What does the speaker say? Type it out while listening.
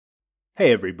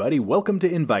Hey everybody, welcome to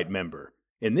InviteMember.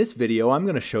 In this video, I'm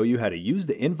going to show you how to use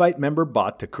the InviteMember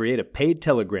bot to create a paid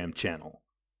Telegram channel.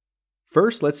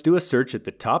 First, let's do a search at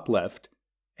the top left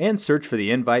and search for the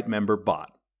InviteMember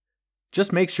bot.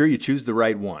 Just make sure you choose the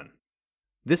right one.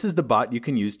 This is the bot you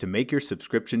can use to make your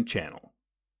subscription channel.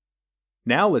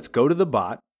 Now let's go to the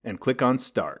bot and click on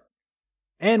Start.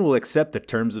 And we'll accept the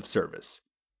terms of service.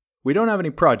 We don't have any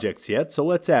projects yet, so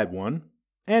let's add one,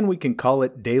 and we can call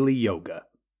it Daily Yoga.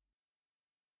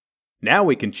 Now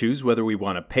we can choose whether we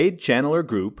want a paid channel or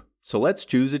group, so let's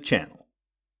choose a channel.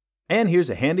 And here's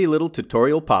a handy little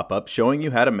tutorial pop-up showing you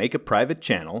how to make a private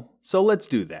channel, so let's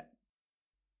do that.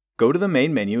 Go to the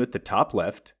main menu at the top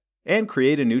left and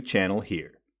create a new channel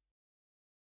here.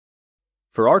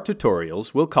 For our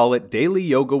tutorials, we'll call it Daily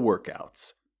Yoga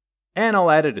Workouts. And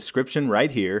I'll add a description right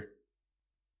here.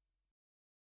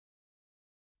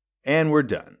 And we're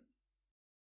done.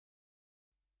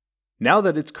 Now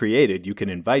that it's created, you can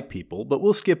invite people, but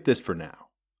we'll skip this for now.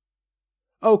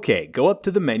 Okay, go up to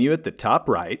the menu at the top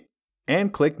right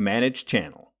and click Manage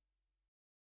Channel.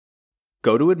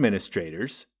 Go to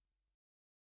Administrators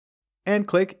and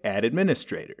click Add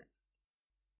Administrator.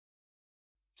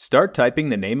 Start typing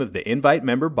the name of the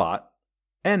InviteMember bot,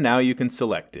 and now you can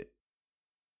select it.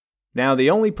 Now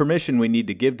the only permission we need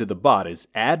to give to the bot is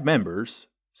Add Members,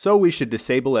 so we should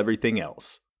disable everything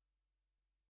else.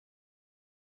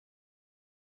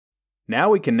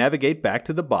 Now we can navigate back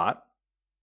to the bot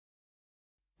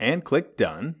and click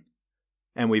Done.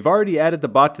 And we've already added the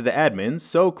bot to the admins,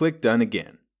 so click Done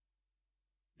again.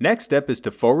 Next step is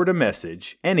to forward a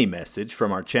message, any message,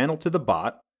 from our channel to the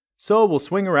bot, so we'll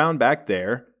swing around back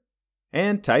there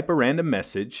and type a random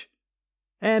message.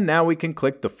 And now we can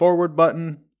click the forward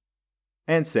button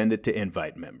and send it to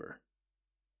InviteMember.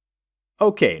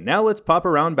 Okay, now let's pop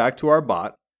around back to our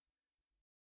bot.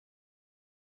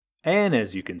 And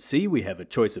as you can see, we have a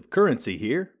choice of currency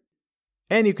here.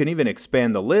 And you can even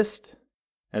expand the list.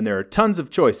 And there are tons of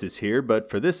choices here,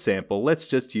 but for this sample, let's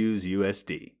just use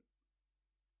USD.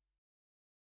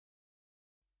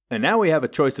 And now we have a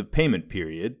choice of payment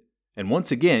period. And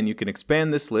once again, you can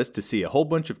expand this list to see a whole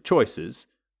bunch of choices.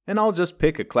 And I'll just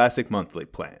pick a classic monthly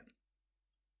plan.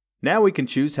 Now we can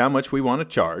choose how much we want to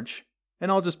charge.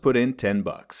 And I'll just put in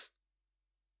 $10.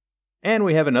 And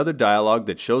we have another dialog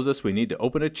that shows us we need to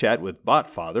open a chat with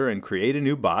BotFather and create a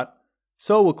new bot,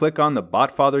 so we'll click on the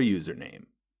BotFather username.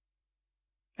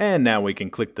 And now we can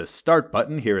click the Start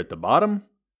button here at the bottom,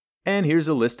 and here's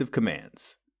a list of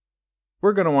commands.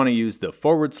 We're going to want to use the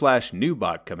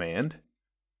 /newbot command,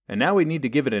 and now we need to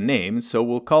give it a name, so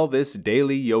we'll call this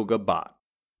Daily Yoga Bot.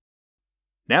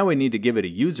 Now we need to give it a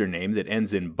username that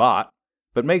ends in bot,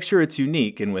 but make sure it's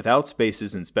unique and without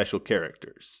spaces and special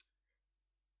characters.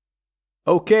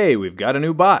 Okay, we've got a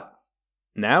new bot.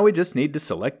 Now we just need to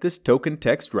select this token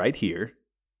text right here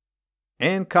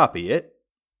and copy it.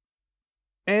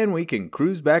 And we can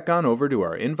cruise back on over to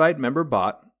our InviteMember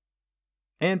bot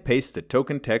and paste the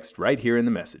token text right here in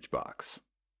the message box.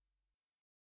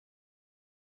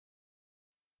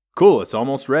 Cool, it's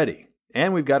almost ready.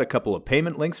 And we've got a couple of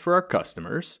payment links for our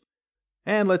customers.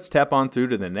 And let's tap on through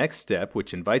to the next step,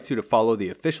 which invites you to follow the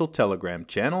official Telegram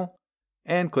channel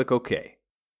and click OK.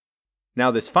 Now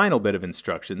this final bit of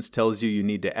instructions tells you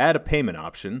need to add a payment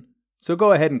option, so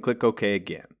go ahead and click OK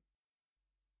again.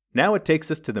 Now it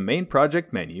takes us to the main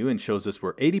project menu and shows us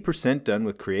we're 80% done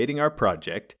with creating our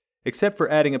project, except for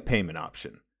adding a payment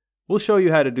option. We'll show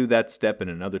you how to do that step in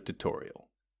another tutorial.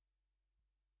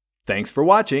 Thanks for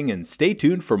watching and stay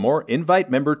tuned for more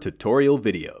InviteMember tutorial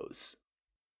videos.